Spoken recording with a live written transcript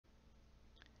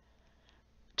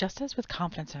just as with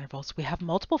confidence intervals, we have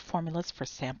multiple formulas for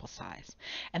sample size,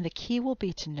 and the key will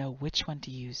be to know which one to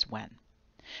use when.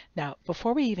 Now,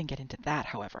 before we even get into that,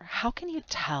 however, how can you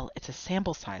tell it's a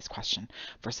sample size question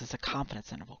versus a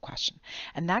confidence interval question?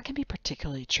 And that can be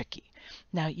particularly tricky.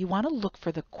 Now, you want to look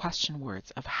for the question words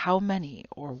of how many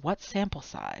or what sample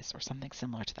size or something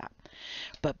similar to that.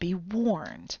 But be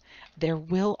warned, there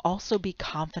will also be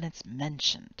confidence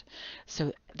mentioned.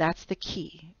 So that's the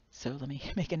key. So let me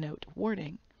make a note.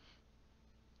 Warning.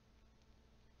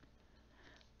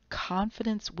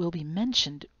 Confidence will be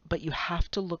mentioned, but you have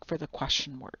to look for the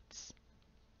question words.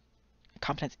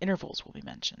 Confidence intervals will be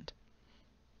mentioned.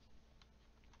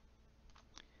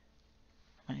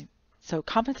 Right? So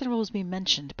confidence intervals will be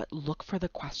mentioned, but look for the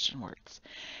question words.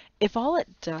 If all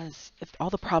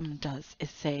the problem does is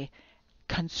say,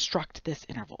 construct this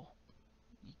interval,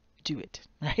 do it,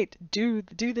 right? Do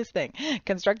this thing,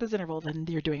 construct this interval, then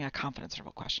you're doing a confidence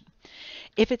interval question.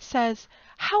 If it says,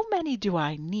 how many do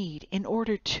I need in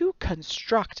order to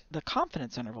construct the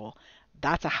confidence interval,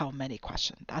 that's a how many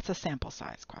question. That's a sample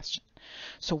size question.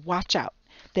 So watch out.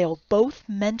 They'll both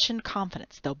mention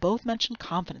confidence. They'll both mention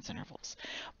confidence intervals,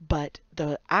 but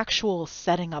the actual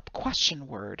setting up question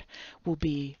word will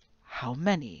be how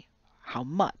many, how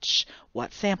much,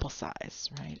 what sample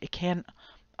size, right? It can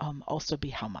also be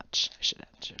how much, I should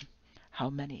mention.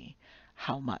 How many,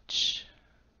 how much,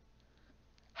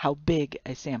 how big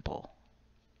a sample,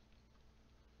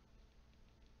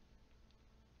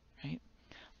 right?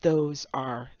 Those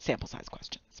are sample size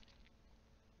questions.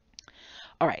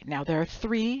 All right, now there are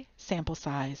 3 sample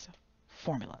size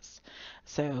formulas.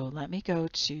 So let me go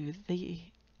to the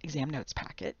exam notes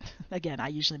packet. Again, I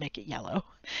usually make it yellow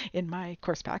in my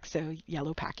course pack, so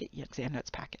yellow packet, exam notes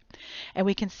packet. And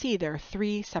we can see there are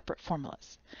 3 separate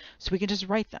formulas. So we can just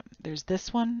write them. There's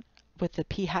this one with the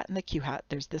p hat and the q hat.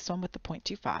 There's this one with the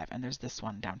 0.25, and there's this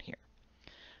one down here.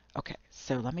 Okay,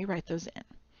 so let me write those in.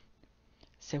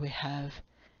 So we have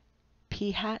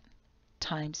p hat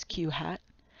times q hat.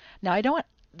 Now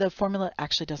the formula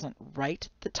actually doesn't write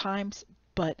the times,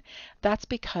 but that's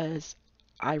because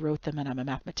I wrote them and I'm a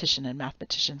mathematician, and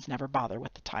mathematicians never bother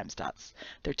with the times dots.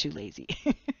 They're too lazy.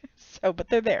 But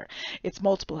they're there. It's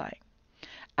multiplying.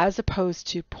 As opposed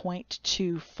to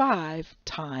 0.25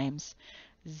 times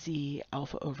z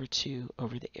alpha over 2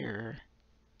 over the error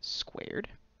squared,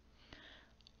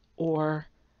 or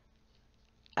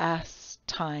s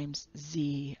times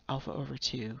z alpha over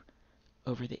 2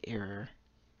 over the error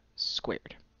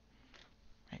squared,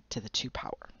 right, to the 2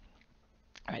 power.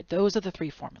 All right, those are the 3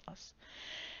 formulas.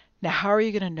 Now, how are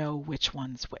you going to know which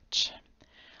one's which?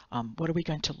 What are we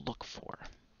going to look for?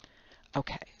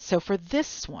 Okay, so for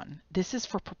this one, this is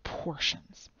for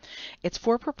proportions. It's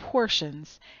for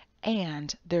proportions,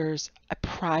 and there's a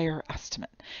prior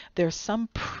estimate. There's some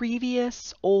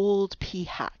previous old p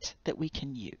hat that we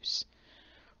can use.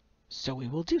 So we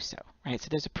will do so, right? So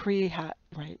there's a pre-hat,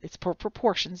 right? It's for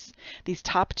proportions. These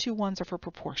top 2 ones are for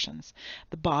proportions.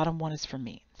 The bottom one is for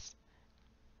means.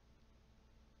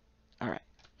 All right.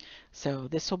 So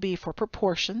this will be for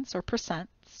proportions or percents,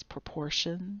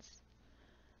 proportions.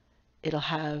 It'll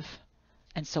have,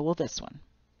 and so will this one,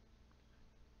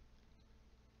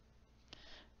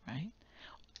 right?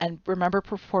 And remember,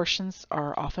 proportions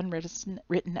are often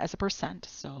written as a percent,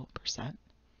 so percent.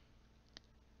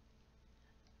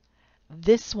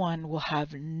 This one will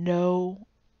have no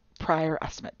prior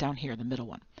estimate down here, the middle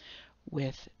one,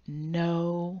 with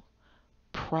no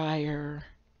prior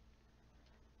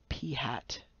p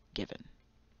hat given.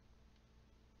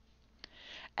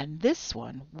 And this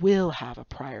one will have a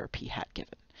prior p hat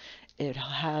given. It'll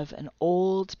have an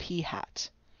old p hat.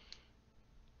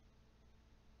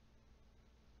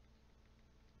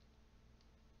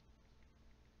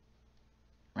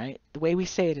 Right? The way we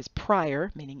say it is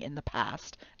prior, meaning in the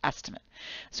past, estimate.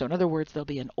 So in other words, there'll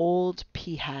be an old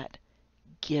p hat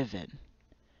given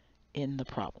in the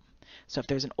problem. So if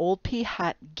there's an old p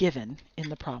hat given in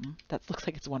the problem, that looks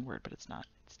like it's one word, but it's not.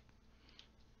 It's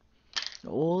an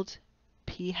old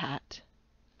p hat.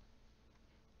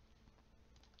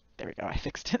 There we go, I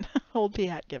fixed it. Old p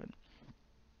hat given.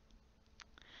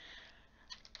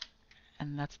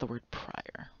 And that's the word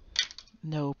prior.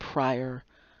 No prior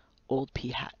old p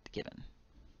hat given.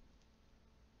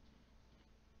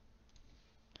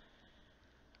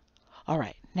 All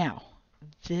right, now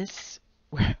this,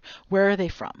 where are they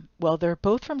from? Well, they're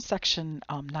both from section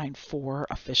 9.4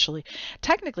 officially.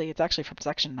 Technically, it's actually from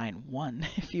section 9.1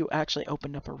 if you actually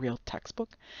opened up a real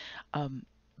textbook.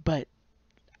 But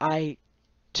I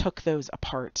took those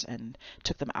apart and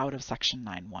took them out of section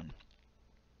 9.1.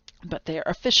 But they are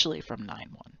officially from 9.1.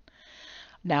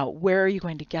 Now, where are you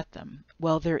going to get them?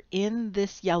 Well, they're in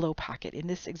this yellow packet, in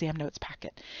this exam notes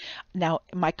packet. Now,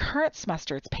 in my current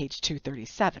semester, it's page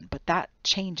 237, but that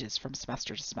changes from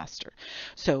semester to semester.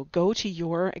 So go to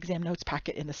your exam notes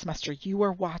packet in the semester you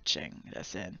are watching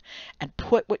this in and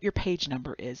put what your page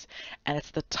number is, and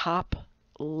it's the top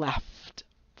left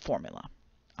formula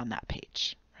on that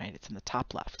page, right? It's in the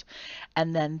top left.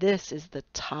 And then this is the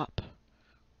top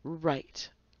right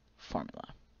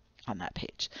formula on that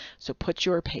page. So put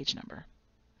your page number.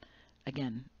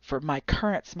 Again, for my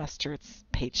current semester, it's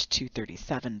page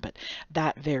 237, but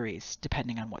that varies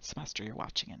depending on what semester you're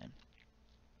watching it in.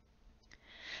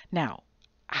 Now,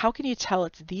 how can you tell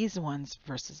it's these ones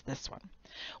versus this one?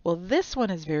 Well, this one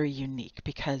is very unique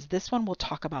because this one will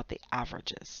talk about the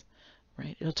averages,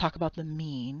 right? It'll talk about the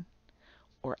mean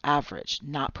or average,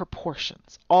 not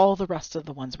proportions. All the rest of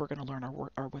the ones we're going to learn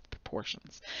are with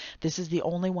proportions. This is the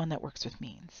only one that works with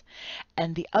means.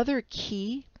 And the other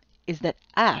key is that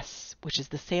S, which is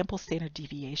the sample standard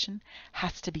deviation,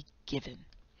 has to be given.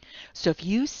 So if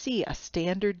you see a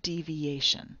standard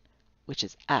deviation, which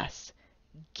is S,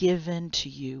 given to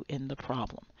you in the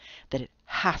problem, that it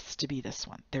has to be this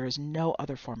one. There is no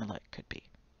other formula it could be.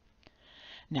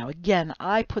 Now again,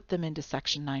 I put them into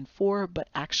section 9.4, but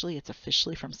actually it's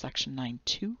officially from section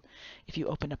 9.2. If you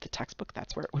open up the textbook,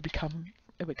 that's where it would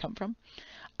come from.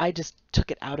 I just took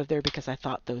it out of there because I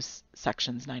thought those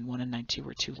sections 9.1 and 9.2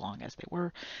 were too long as they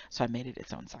were, so I made it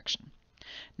its own section.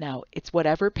 Now, it's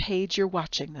whatever page you're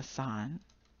watching this on.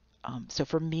 So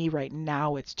for me right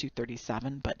now it's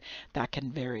 237, but that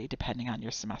can vary depending on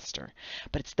your semester.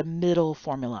 But it's the middle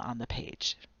formula on the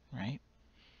page, right?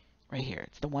 Right here.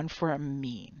 It's the one for a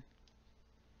mean.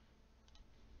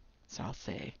 So I'll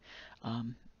say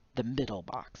the middle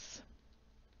box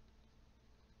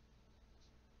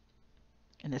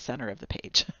in the center of the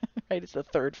page, right? It's the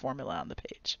third formula on the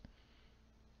page.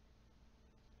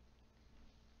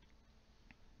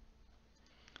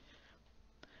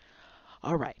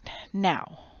 All right,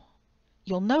 now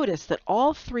you'll notice that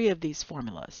all three of these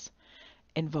formulas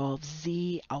involve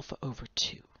z alpha over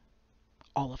 2,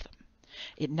 all of them.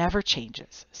 It never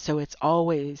changes, so it's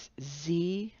always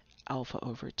z alpha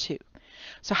over 2.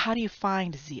 So how do you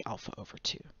find z alpha over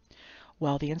 2?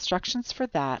 Well, the instructions for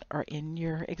that are in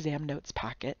your exam notes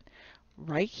packet,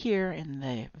 right here in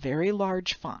the very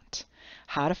large font,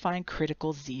 how to find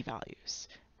critical z values,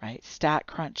 right?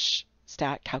 StatCrunch,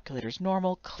 stat calculators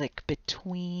normal, click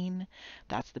between.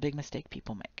 That's the big mistake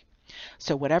people make.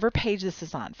 So whatever page this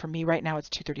is on, for me right now it's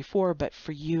 234, but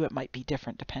for you it might be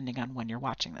different depending on when you're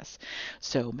watching this.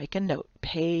 So make a note,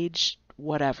 page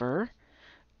whatever,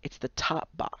 it's the top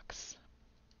box.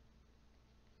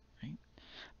 Right?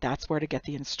 That's where to get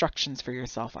the instructions for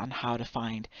yourself on how to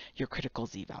find your critical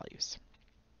z values.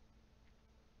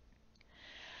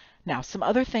 Now, some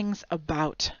other things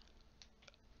about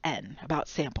N, about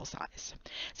sample size.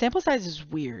 Sample size is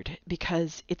weird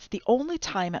because it's the only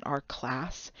time in our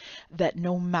class that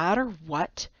no matter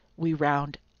what, we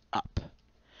round up.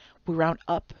 We round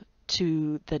up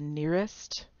to the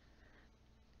nearest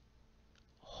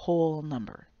whole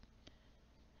number.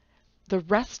 The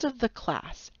rest of the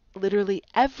class, literally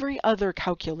every other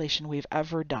calculation we've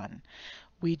ever done,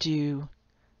 we do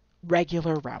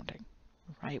regular rounding.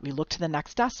 Right? We look to the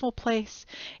next decimal place.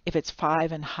 If it's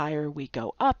 5 and higher, we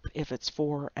go up. If it's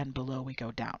 4 and below, we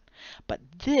go down. But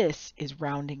this is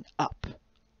rounding up,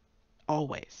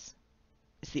 always.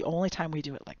 It's the only time we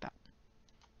do it like that.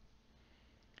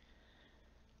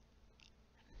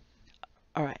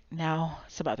 All right, now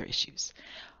some other issues.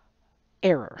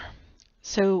 Error.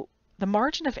 So the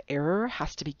margin of error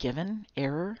has to be given.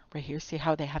 Error, right here, see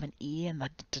how they have an E in the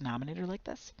denominator like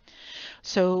this?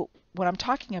 So what I'm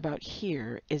talking about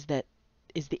here is the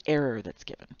error that's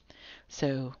given.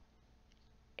 So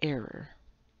error.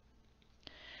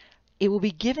 It will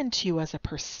be given to you as a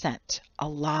percent a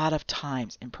lot of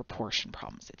times in proportion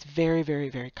problems. It's very, very,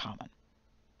 very common,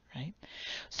 right?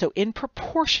 So in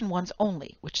proportion ones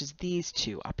only, which is these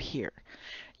two up here,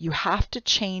 you have to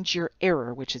change your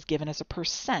error, which is given as a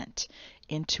percent,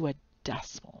 into a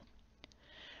decimal.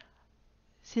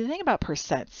 See, the thing about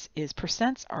percents is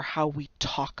percents are how we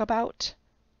talk about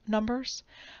numbers,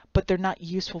 but they're not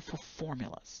useful for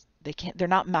formulas. They're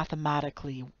not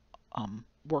mathematically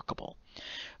workable.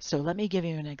 So let me give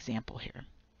you an example here.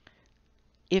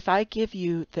 If I give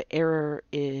you the error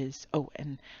is,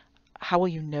 and how will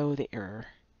you know the error?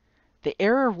 The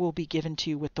error will be given to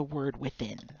you with the word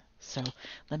within. So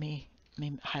let me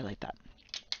highlight that.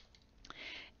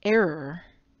 Error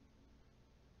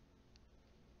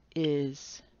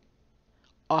is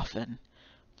often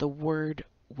the word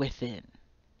within.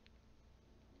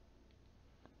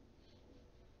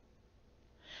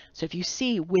 So if you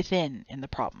see within in the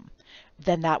problem,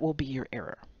 then that will be your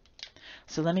error.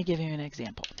 So let me give you an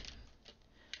example.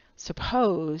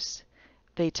 Suppose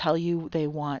they tell you they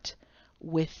want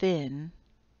within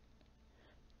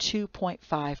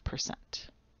 2.5%.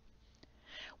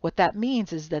 What that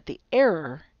means is that the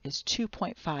error is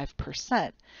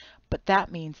 2.5%, but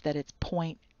that means that it's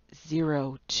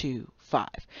 0.025.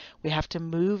 We have to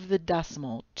move the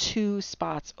decimal 2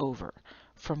 spots over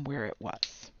from where it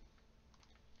was.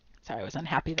 Sorry, I was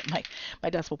unhappy that my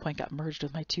decimal point got merged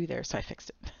with my 2 there, so I fixed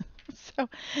it. So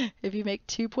if you make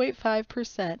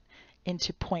 2.5%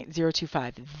 into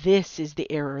 0.025, this is the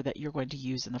error that you're going to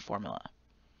use in the formula.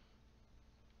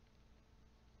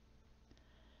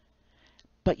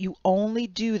 But you only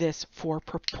do this for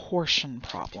proportion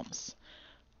problems.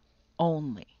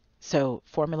 Only. So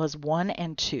formulas 1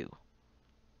 and 2.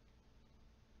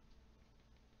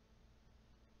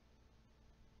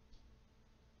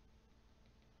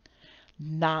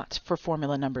 Not for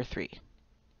formula number 3.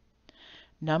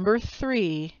 Number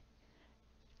 3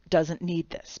 doesn't need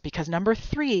this because number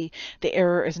 3, the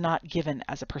error is not given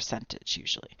as a percentage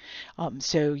usually.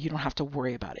 So you don't have to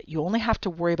worry about it. You only have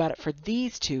to worry about it for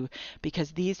these two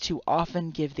because these two often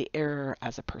give the error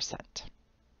as a percent.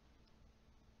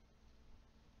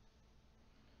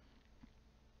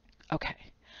 Okay.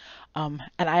 And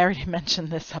I already mentioned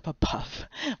this up above,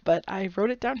 but I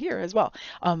wrote it down here as well,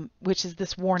 which is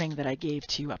this warning that I gave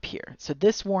to you up here. So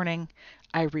this warning,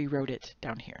 I rewrote it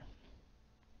down here.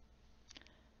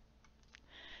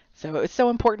 So it's so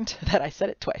important that I said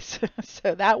it twice.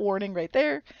 So that warning right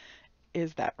there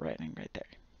is that warning right there.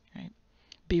 Right?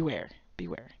 Beware,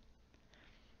 beware.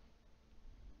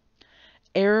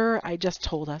 Error, I just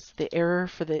told us, the error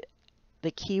for the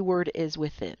keyword is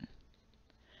within.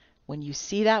 When you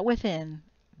see that within,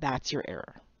 that's your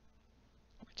error,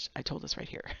 which I told us right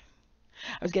here.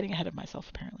 I was getting ahead of myself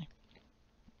apparently.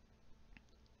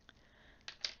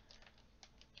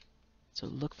 So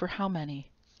look for how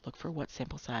many, look for what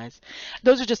sample size.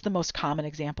 Those are just the most common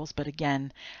examples, but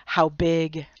again, how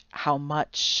big, how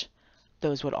much,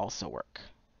 those would also work,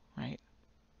 right?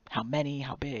 How many,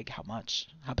 how big, how much,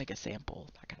 how big a sample,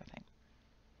 that kind of thing.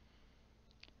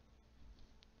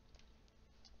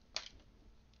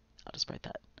 I'll just write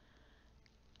that.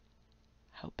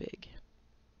 How big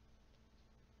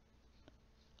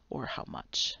or how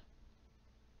much.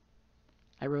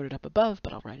 I wrote it up above,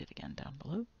 but I'll write it again down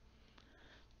below.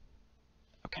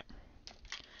 Okay.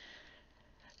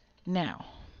 Now,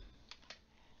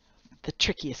 the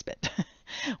trickiest bit,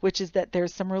 which is that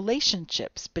there's some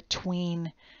relationships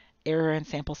between error and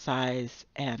sample size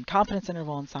and confidence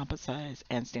interval and sample size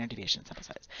and standard deviation and sample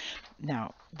size.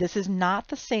 Now, this is not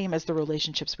the same as the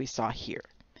relationships we saw here.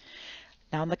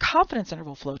 Now, in the confidence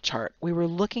interval flow chart, we were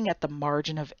looking at the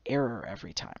margin of error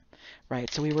every time,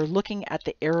 right? So we were looking at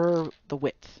the error, the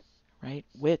width, right?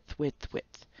 Width, width,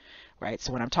 width, right?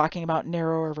 So when I'm talking about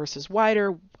narrower versus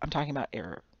wider, I'm talking about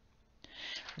error.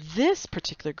 This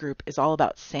particular group is all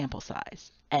about sample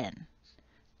size, n,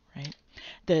 right?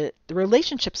 The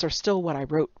relationships are still what I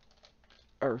wrote,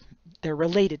 or they're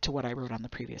related to what I wrote on the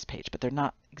previous page, but they're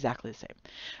not exactly the same.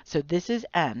 So this is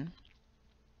n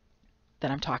that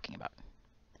I'm talking about.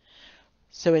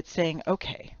 So it's saying,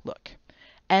 okay, look,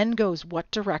 n goes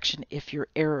what direction if your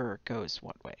error goes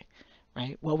what way,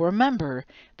 right? Well, remember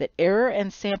that error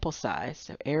and sample size,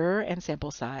 so error and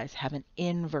sample size have an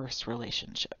inverse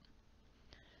relationship.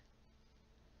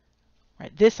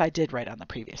 Right, this I did write on the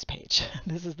previous page.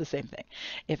 This is the same thing.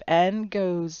 If n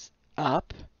goes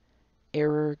up,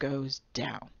 error goes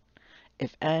down.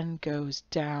 If n goes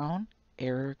down,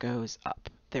 error goes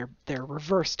up. They're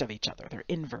reversed of each other. They're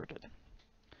inverted.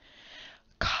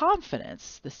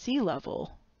 Confidence, the C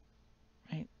level,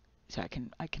 right? So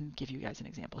I can give you guys an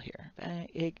example here.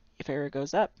 If error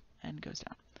goes up, n goes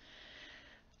down.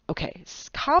 Okay,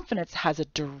 confidence has a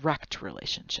direct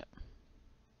relationship.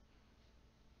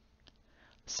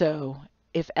 So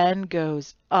if n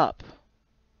goes up,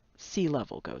 C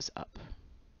level goes up.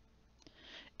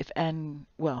 If n,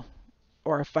 well,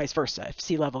 or if vice versa, if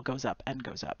C level goes up, n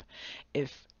goes up.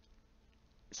 If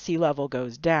C level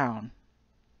goes down,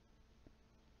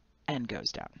 n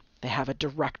goes down. They have a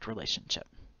direct relationship.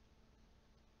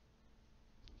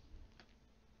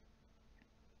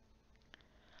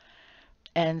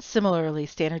 And similarly,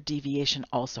 standard deviation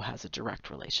also has a direct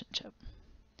relationship.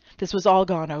 This was all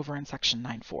gone over in section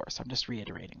 9.4, so I'm just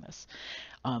reiterating this.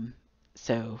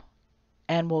 So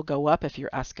n will go up if your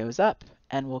S goes up,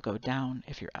 n will go down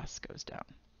if your S goes down.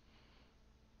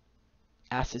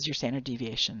 S is your standard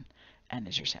deviation, n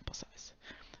is your sample size.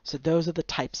 So those are the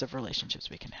types of relationships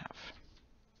we can have.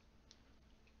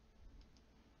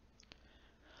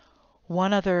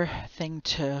 One other thing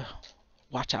to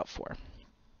watch out for.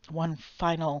 One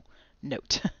final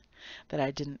note that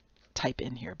I didn't type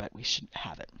in here, but we should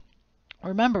have it.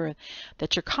 Remember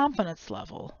that your confidence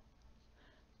level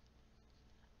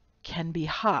can be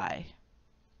high,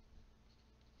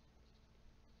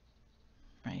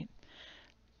 right?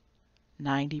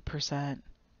 90%,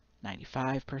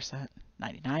 95%,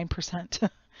 99%,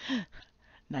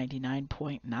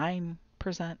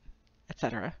 99.9%,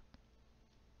 etc.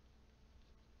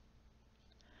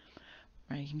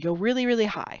 Right? You can go really, really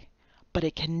high, but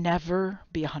it can never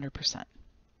be 100%.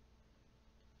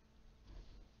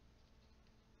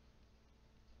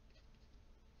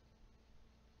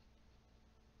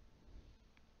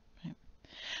 Right?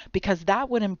 Because that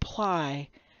would imply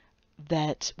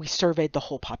that we surveyed the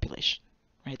whole population,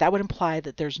 right? That would imply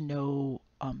that there's no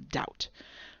doubt,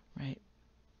 right?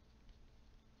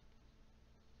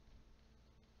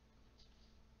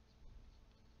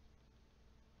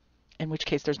 In which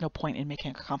case there's no point in making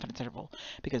a confidence interval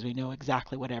because we know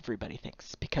exactly what everybody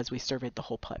thinks because we surveyed the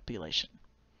whole population.